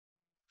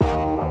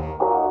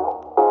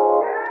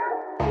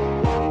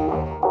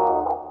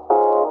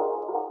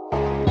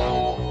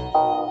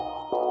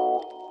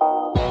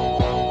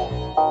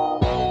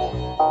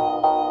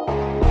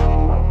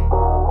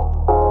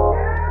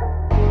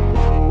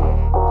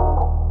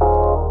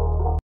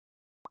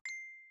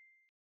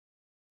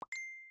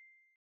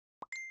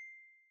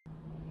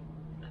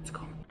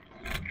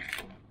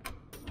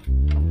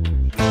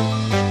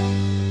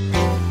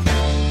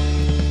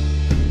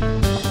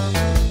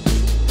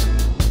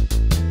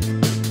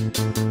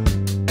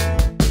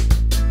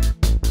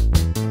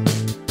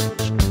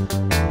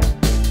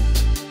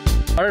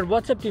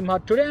what's up team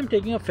heart? Today I'm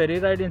taking a ferry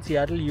ride in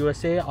Seattle,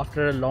 USA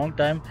after a long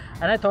time,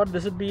 and I thought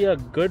this would be a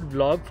good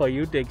vlog for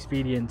you to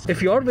experience.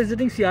 If you're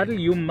visiting Seattle,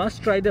 you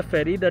must try the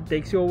ferry that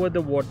takes you over the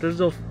waters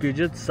of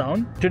Puget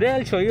Sound. Today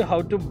I'll show you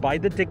how to buy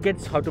the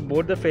tickets, how to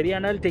board the ferry,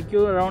 and I'll take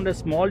you around a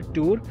small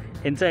tour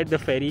inside the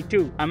ferry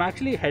too. I'm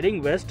actually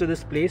heading west to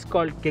this place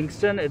called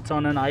Kingston. It's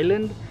on an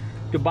island,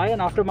 to buy an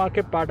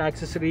aftermarket part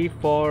accessory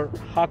for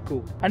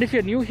Haku. And if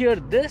you're new here,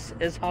 this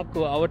is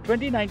Haku, our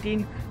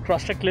 2019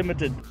 Crosstrek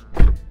Limited.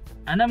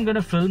 And I'm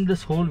gonna film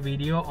this whole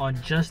video on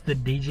just the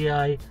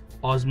DJI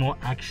Osmo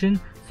Action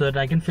so that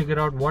I can figure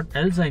out what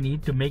else I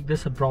need to make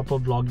this a proper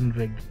vlogging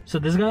rig. So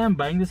this guy I'm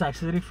buying this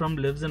accessory from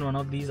lives in one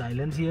of these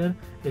islands here.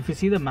 If you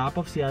see the map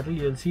of Seattle,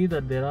 you'll see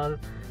that there are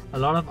a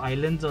lot of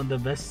islands on the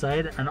west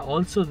side, and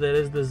also there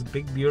is this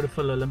big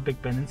beautiful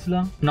Olympic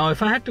Peninsula. Now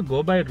if I had to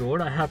go by road,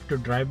 I have to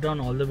drive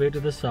down all the way to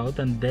the south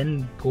and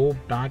then go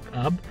back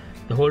up.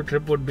 The whole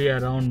trip would be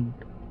around,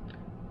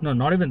 no,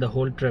 not even the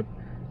whole trip.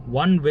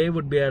 One way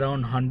would be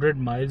around 100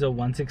 miles or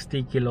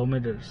 160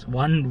 kilometers,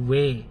 one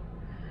way.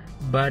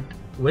 But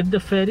with the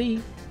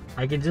ferry,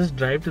 I can just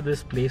drive to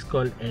this place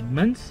called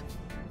Edmonds,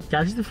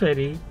 catch the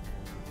ferry,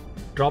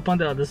 drop on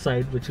the other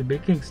side, which will be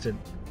Kingston.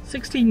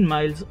 16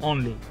 miles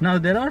only. Now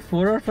there are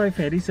 4 or 5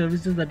 ferry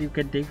services that you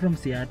can take from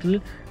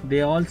Seattle.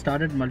 They all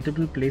start at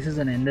multiple places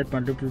and end at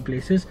multiple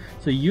places.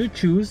 So you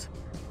choose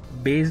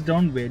based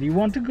on where you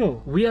want to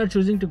go. We are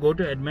choosing to go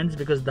to Edmonds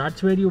because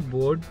that's where you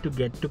board to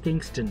get to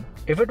Kingston.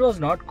 If it was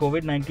not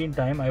COVID-19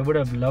 time, I would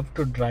have loved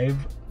to drive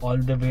all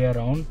the way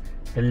around,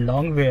 a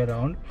long way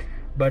around.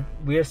 But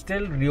we are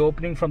still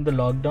reopening from the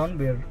lockdown.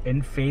 We are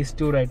in phase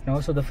 2 right now,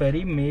 so the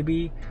ferry may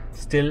be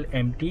still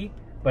empty.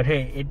 But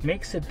hey, it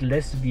makes it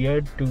less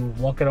weird to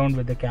walk around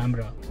with the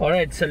camera.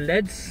 Alright, so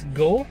let's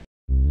go.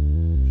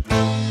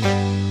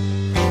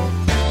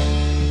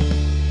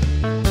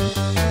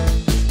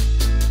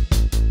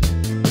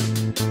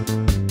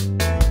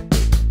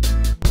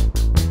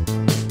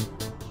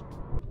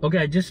 Okay,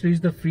 I just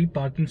reached the free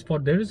parking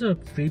spot. There is a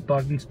free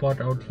parking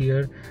spot out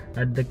here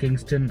at the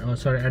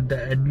at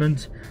the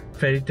Edmonds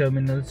ferry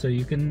terminal. So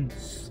you can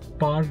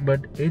park,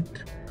 but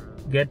it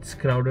gets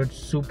crowded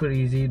super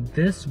easy.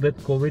 This with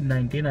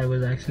COVID-19, I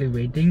was actually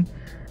waiting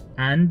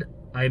and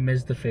I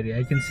missed the ferry.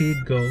 I can see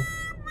it go.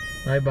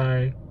 Bye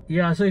bye.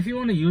 Yeah, so if you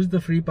want to use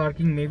the free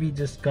parking, maybe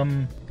just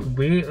come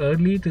way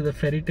early to the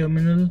ferry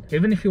terminal.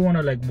 Even if you want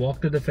to like walk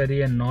to the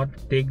ferry and not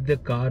take the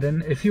car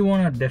in, if you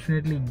want to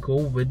definitely go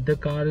with the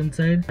car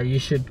inside, you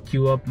should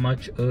queue up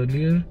much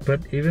earlier.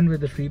 But even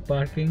with the free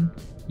parking,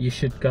 you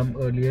should come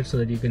earlier so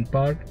that you can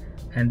park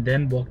and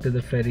then walk to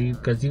the ferry,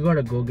 because you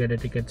gotta go get a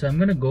ticket. So I'm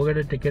gonna go get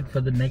a ticket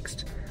for the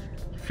next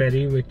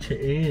ferry, which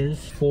is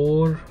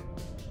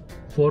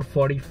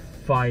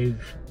 4:45,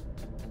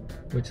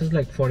 which is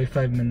like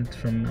 45 minutes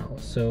from now.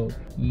 So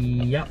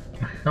yeah,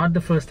 not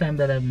the first time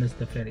that I've missed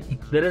the ferry.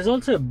 There is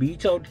also a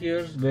beach out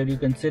here where you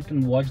can sit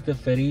and watch the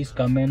ferries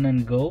come in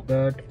and go,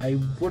 but I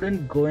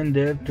wouldn't go in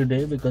there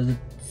today because it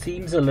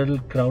seems a little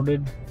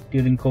crowded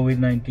during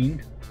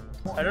COVID-19.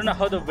 I don't know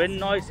how the wind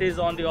noise is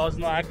on the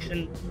Osmo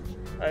Action.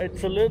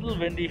 It's a little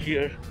windy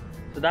here.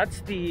 So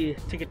that's the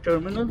ticket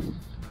terminal.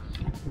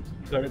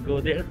 Gotta go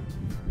there,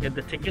 get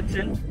the tickets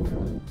in.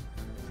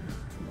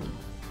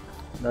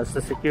 That's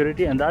the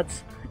security, and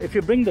that's, if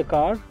you bring the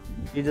car,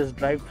 you just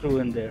drive through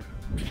in there.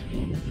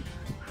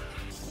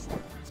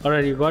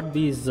 Alright, you got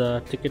these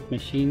ticket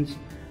machines.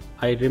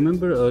 I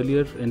remember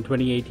earlier in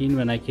 2018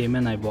 when I came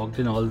in, I walked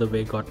in all the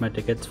way, got my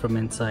tickets from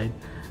inside.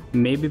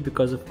 Maybe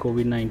because of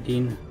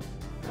COVID-19,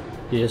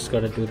 you just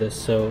gotta do this.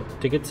 So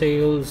ticket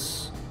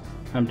sales,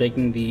 I'm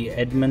taking the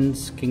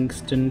Edmonds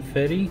Kingston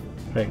ferry.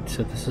 Right,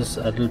 so this is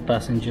adult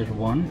passenger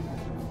 1.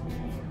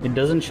 It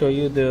doesn't show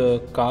you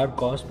the car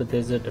cost, but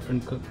there's a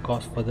different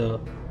cost for the,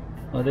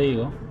 oh there you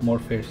go, more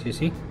fares, you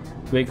see.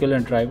 Vehicle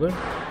and driver,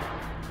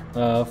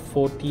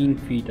 14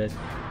 feet I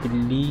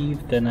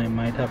believe. Then I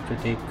might have to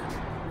take,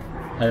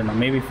 I don't know,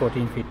 maybe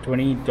 14 feet,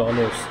 $20.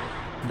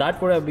 That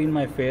would have been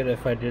my fare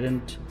if I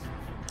didn't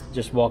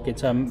just walk it.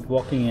 So I'm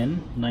walking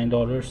in,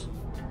 $9.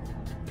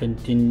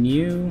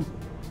 Continue.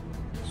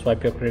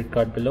 Swipe your credit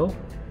card below.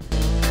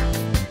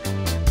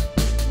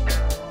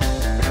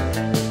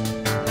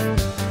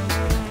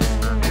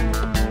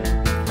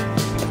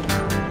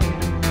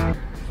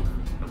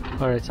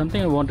 Alright,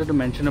 something I wanted to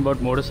mention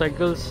about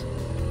motorcycles.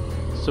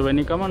 So when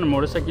you come on a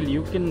motorcycle,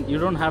 you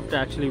don't have to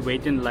actually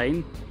wait in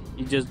line.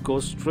 You just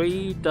go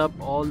straight up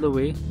all the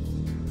way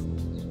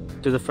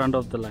to the front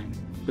of the line,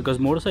 because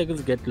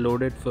motorcycles get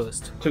loaded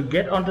first. To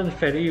get onto the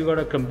ferry, you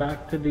gotta come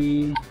back to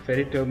the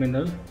ferry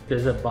terminal.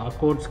 There's a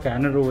barcode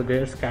scanner over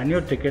there. Scan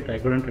your ticket. I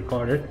couldn't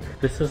record it.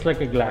 This is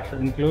like a glass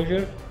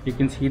enclosure. You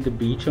can see the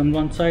beach on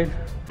one side.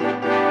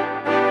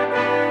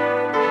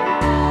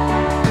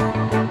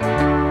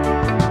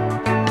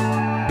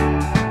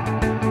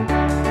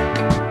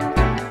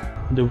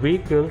 The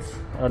vehicles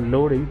are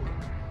loading.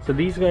 So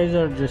these guys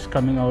are just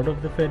coming out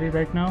of the ferry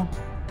right now,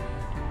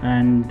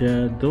 and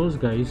those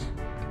guys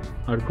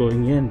are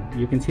going in.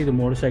 You can see the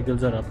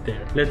motorcycles are up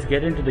there. Let's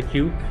get into the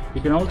queue.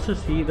 You can also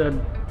see that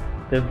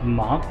they've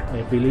marked.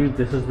 I believe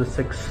this is the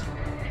 6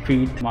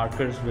 feet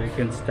markers where you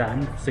can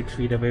stand 6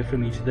 feet away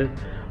from each other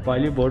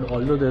while you board,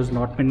 although there's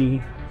not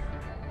many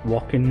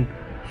walk-in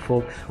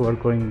folks who are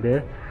going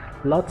there.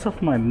 Lots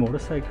of my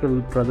motorcycle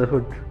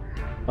brotherhood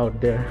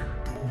out there.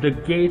 The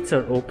gates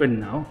are open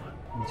now.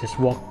 Just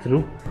walk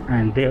through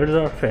and there's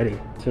our ferry.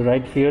 So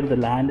right here the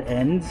land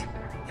ends,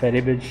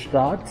 ferry bridge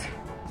starts,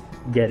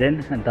 get in,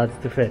 and that's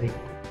the ferry.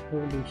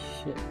 Holy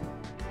shit.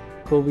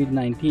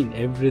 COVID-19,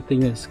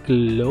 everything is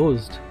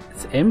closed.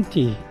 It's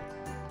empty.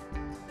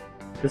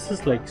 This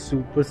is like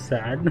super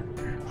sad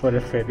for a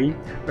ferry,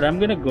 but I'm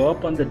gonna go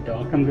up on the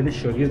dock. I'm gonna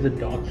show you the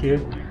dock here.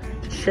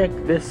 Check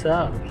this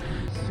out.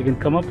 So you can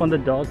come up on the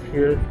dock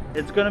here.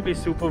 It's gonna be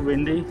super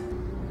windy.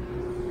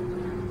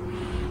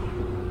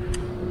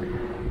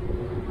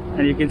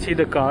 And you can see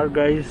the car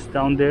guys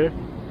down there,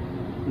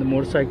 the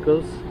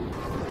motorcycles.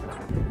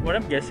 What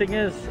I'm guessing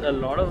is a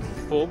lot of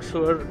folks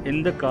who are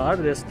in the car,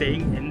 they're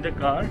staying in the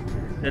car.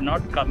 They're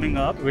not coming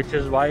up, which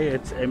is why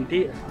it's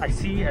empty. I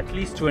see at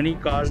least 20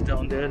 cars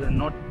down there and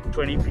not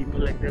 20 people.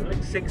 Like there are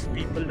like 6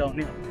 people down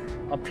here,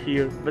 up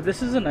here. But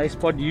this is a nice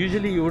spot.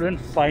 Usually you wouldn't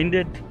find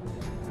it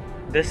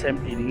this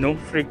empty. No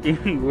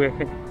freaking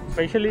way.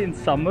 Especially in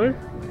summer,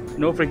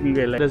 no freaking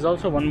way. Like, there's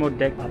also one more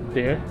deck up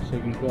there, so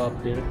you can go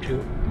up there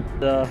too.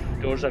 The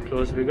doors are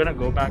closed. We're gonna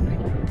go back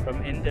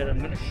from in there. I'm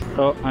gonna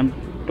show. I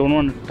don't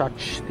want to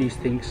touch these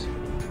things.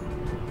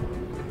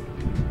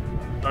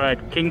 Alright,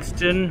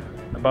 Kingston,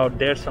 about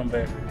there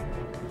somewhere.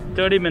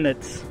 30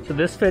 minutes. So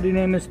this ferry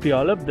name is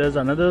Puyallup. There's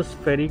another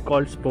ferry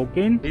called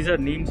Spokane. These are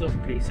names of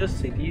places,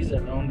 cities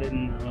around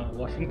in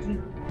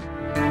Washington.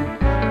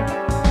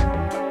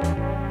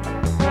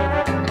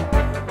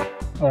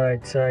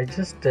 Alright, so I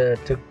just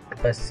took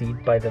a seat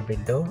by the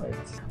window.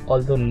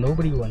 Although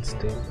nobody wants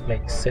to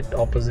like sit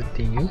opposite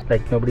to you,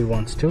 like nobody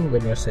wants to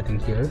when you're sitting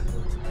here.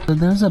 So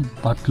there's a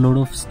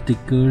buttload of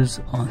stickers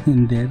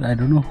in there. I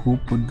don't know who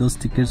put those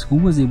stickers, who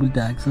was able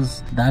to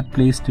access that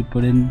place to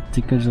put in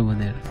stickers over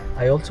there.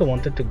 I also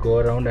wanted to go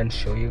around and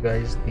show you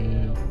guys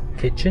the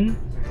kitchen.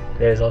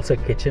 There is also a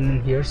kitchen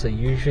in here, so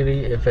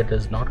usually if it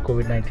is not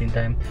COVID-19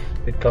 time,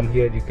 you come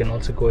here. You can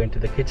also go into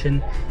the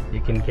kitchen.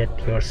 You can get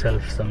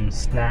yourself some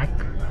snack.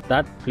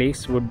 That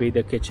place would be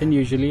the kitchen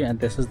usually, and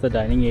this is the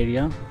dining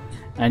area.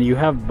 And you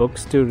have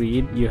books to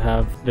read, you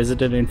have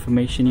visitor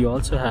information, you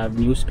also have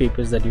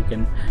newspapers that you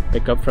can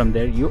pick up from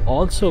there. You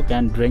also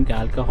can drink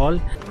alcohol.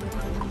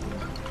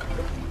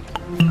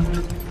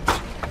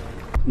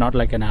 Not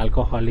like an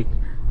alcoholic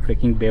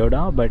freaking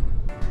beoda, but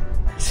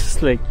it's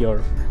just like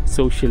your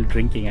social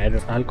drinking.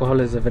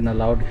 Alcohol is even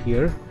allowed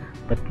here,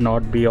 but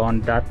not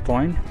beyond that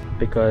point,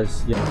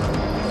 because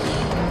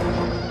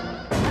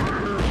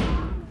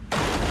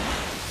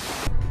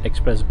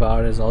Express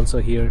bar is also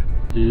here.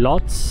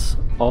 Lots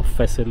of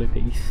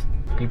facilities.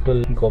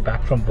 People go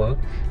back from work,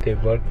 they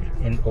work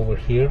in over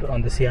here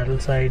on the Seattle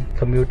side,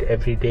 commute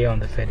every day on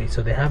the ferry,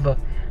 so they have a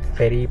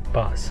ferry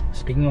pass.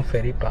 Speaking of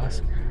ferry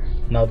pass,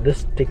 now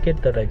this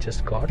ticket that I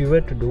just got, if you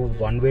were to do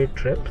one-way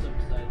trip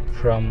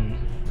from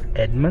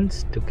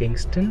Edmonds to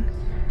Kingston,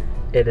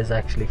 it is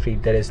actually free.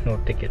 There is no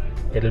ticket.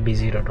 It'll be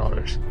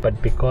 $0.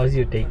 But because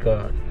you take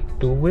a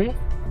two-way,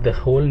 the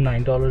whole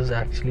 $9 is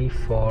actually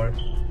for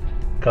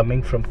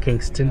coming from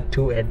Kingston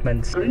to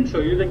Edmonds. I couldn't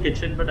show you the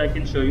kitchen, but I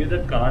can show you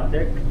the car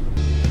deck.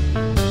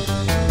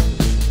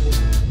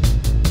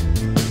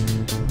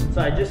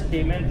 So I just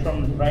came in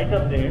from right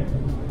up there.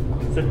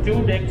 So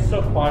 2 decks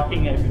of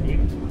parking, I believe.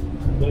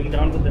 Going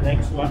down to the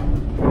next one.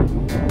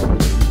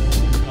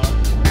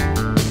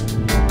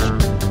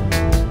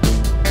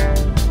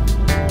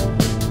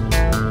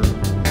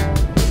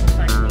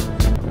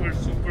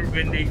 Super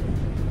windy.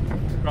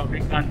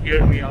 Probably can't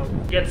hear me out.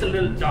 Gets a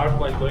little dark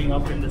while going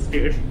up in the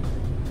stairs.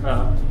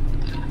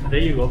 There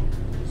you go.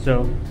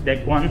 So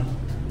deck 1,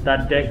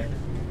 that deck,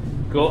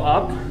 go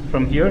up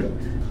from here.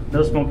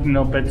 No smoking,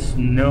 no pets,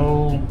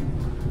 no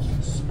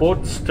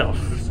sports stuff,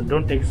 so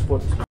don't take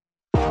sports stuff.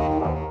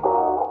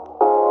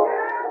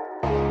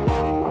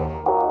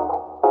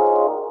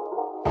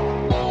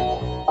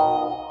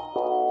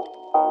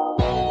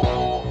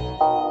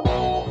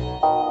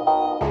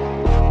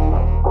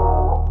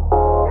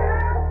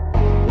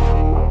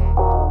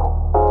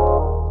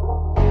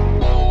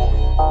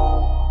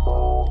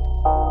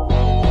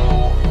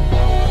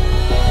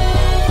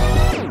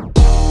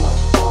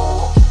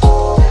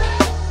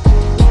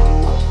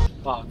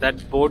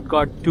 That boat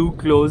got too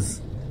close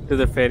to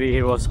the ferry.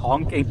 It was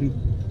honking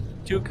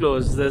too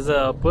close. There's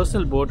a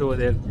personal boat over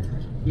there.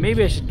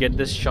 Maybe I should get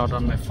this shot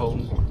on my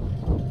phone.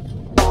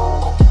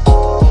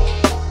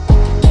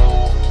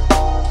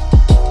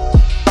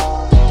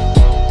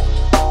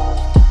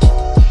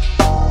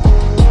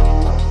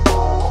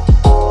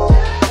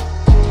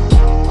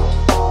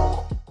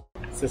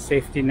 It's a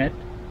safety net.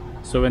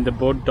 So when the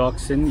boat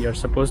docks in, you're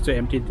supposed to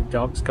empty the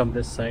docks, come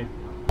this side.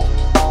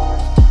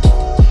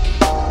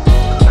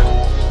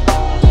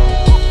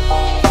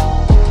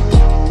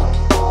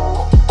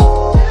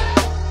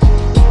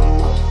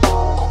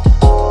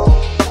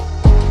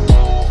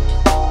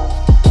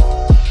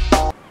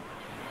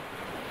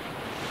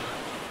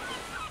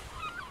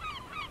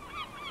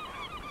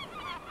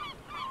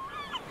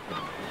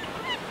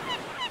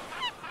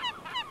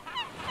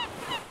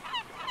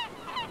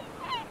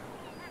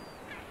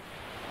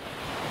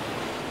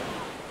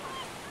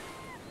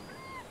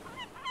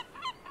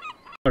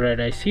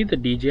 Alright, I see the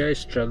DJI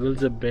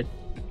struggles a bit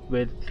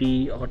with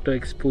the auto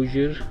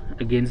exposure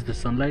against the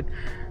sunlight,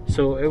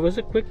 so it was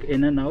a quick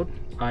in and out.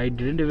 I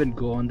didn't even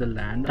go on the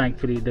land.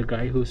 Thankfully, the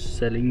guy who's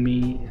selling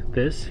me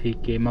this, he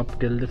came up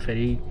till the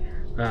ferry,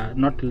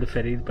 not till the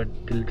ferry but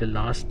till the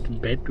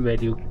last bit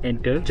where you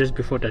enter just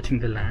before touching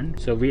the land.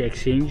 So we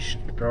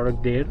exchanged the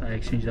product there. I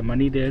exchanged the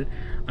money there.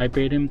 I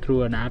paid him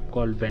through an app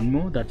called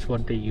Venmo. That's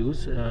what they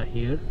use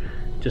here,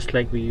 just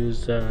like we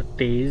use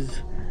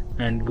Taze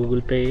and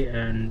Google Pay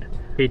and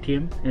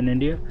Paytm in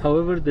India.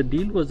 However, the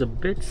deal was a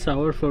bit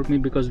sour for me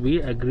because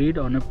we agreed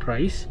on a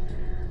price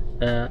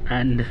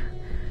and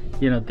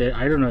you know,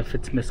 I don't know if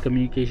it's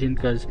miscommunication,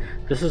 because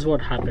this is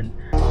what happened.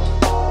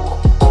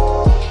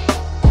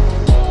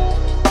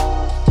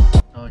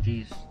 Oh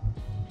geez,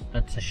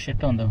 that's a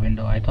shit on the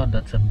window. I thought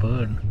that's a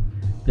bird.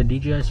 The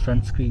DJI's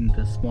front screen,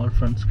 the small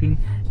front screen,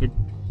 it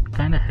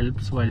kind of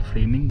helps while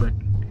framing, but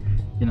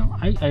you know,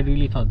 I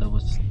really thought that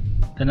was.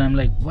 Then I'm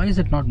like, why is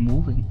it not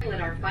moving?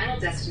 At our final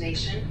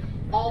destination,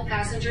 all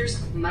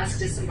passengers must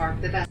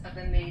disembark the vessel of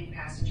the main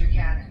passenger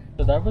cabin.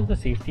 So that was the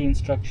safety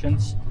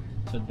instructions.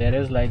 So there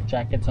is like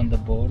jackets on the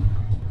board.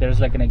 There is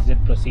like an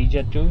exit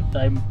procedure too.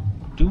 I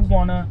do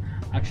wanna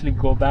actually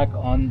go back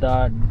on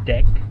the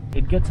deck.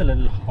 It gets a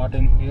little hot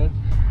in here.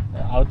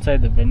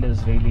 Outside the wind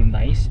is really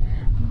nice,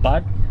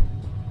 but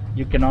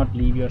you cannot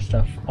leave your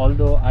stuff.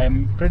 Although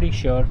I'm pretty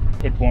sure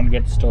it won't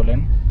get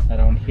stolen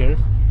around here.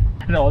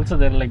 And also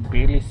there are like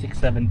barely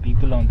 6-7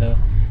 people on the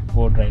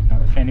board right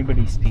now. If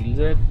anybody steals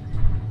it,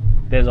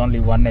 there's only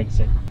one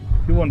exit.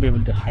 You won't be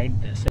able to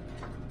hide this.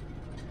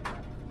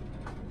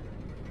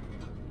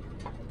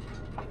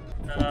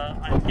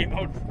 I came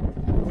out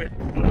with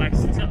my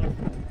stuff.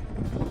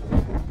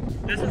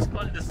 This is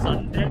called the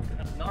sun deck.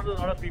 Not a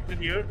lot of people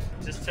here,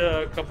 just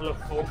a couple of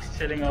folks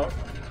chilling out.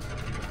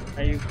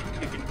 You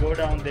can go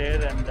down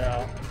there, and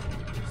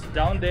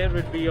down there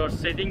would be your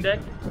sitting deck.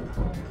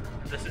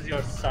 This is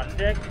your sun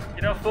deck.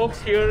 You know,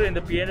 folks here in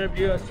the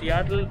PNW of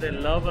Seattle, they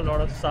love a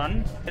lot of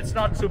sun. It's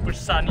not super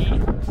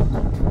sunny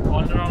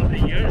all around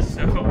the year,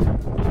 so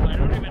I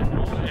don't even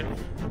know if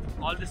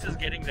all this is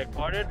getting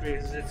recorded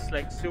because it's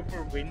like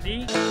super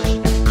windy.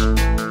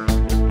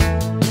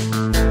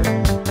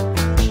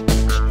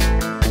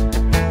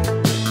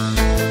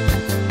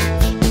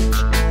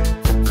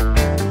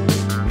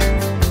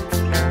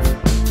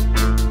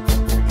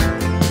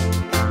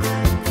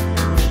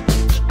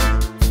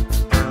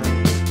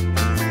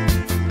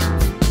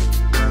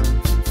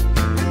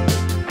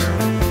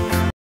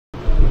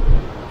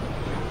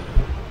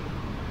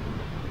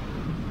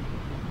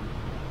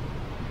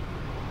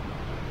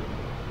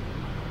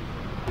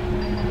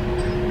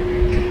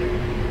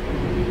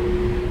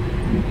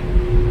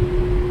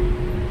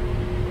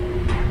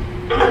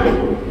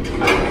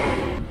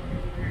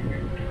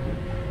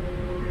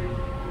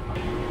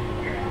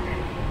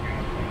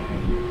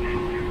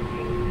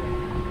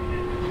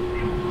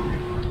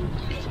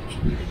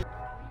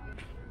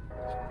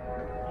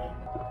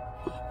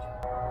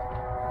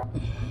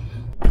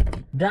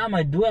 Damn,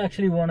 I do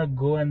actually want to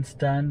go and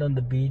stand on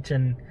the beach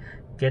and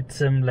get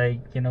some,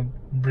 like, you know,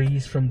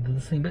 breeze from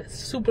this thing, but it's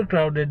super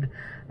crowded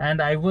and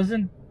I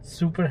wasn't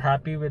super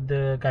happy with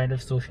the kind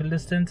of social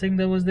distancing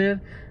that was there,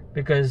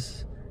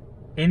 because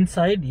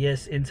inside,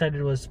 yes, inside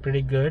it was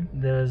pretty good.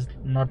 There was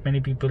not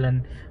many people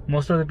and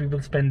most of the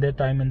people spend their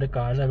time in the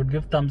cars. I would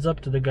give thumbs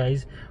up to the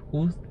guys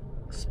who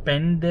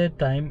spend their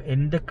time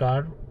in the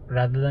car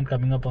rather than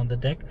coming up on the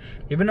deck.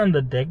 Even on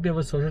the deck there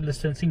was social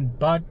distancing,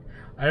 but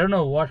I don't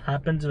know what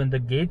happens when the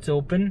gates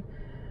open.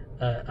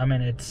 I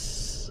mean,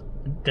 it's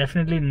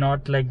definitely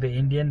not like the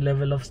Indian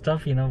level of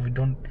stuff, you know. We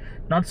don't,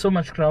 not so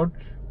much crowd,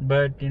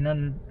 but you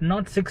know,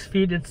 not 6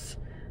 feet. It's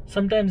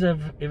sometimes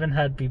I've even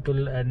had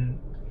people and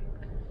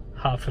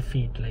half a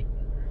feet, like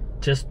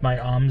just my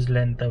arm's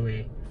length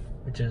away,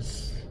 which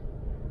is,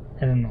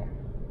 I don't know,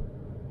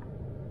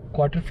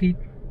 quarter feet.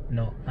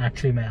 No,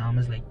 actually my arm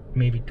is like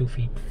maybe 2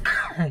 feet.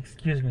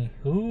 Excuse me.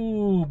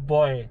 Ooh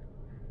boy,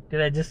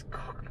 did I just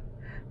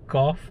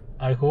cough?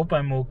 I hope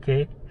I'm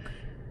okay.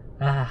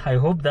 I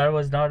hope that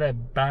was not a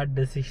bad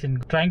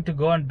decision, trying to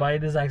go and buy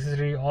this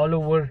accessory all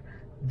over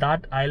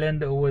that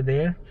island over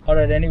there.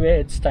 Alright, anyway,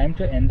 it's time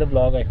to end the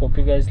vlog. I hope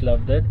you guys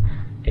loved it.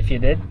 If you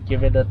did,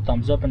 give it a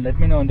thumbs up and let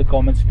me know in the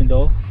comments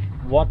below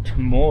what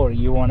more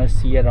you want to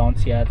see around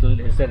Seattle.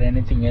 Is there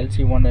anything else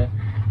you want to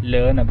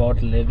learn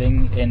about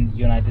living in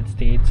United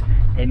States?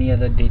 Any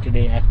other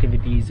day-to-day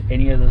activities,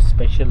 any other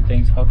special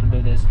things, how to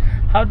do this,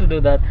 how to do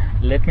that?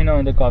 Let me know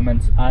in the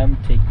comments. I'm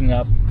taking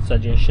up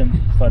suggestions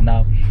for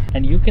now,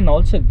 and you can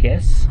also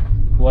guess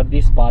what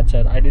these parts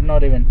are. I did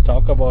not even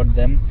talk about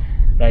them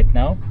right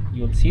now.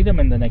 You'll see them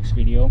in the next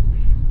video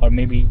or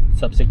maybe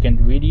subsequent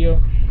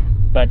video,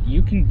 but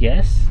you can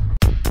guess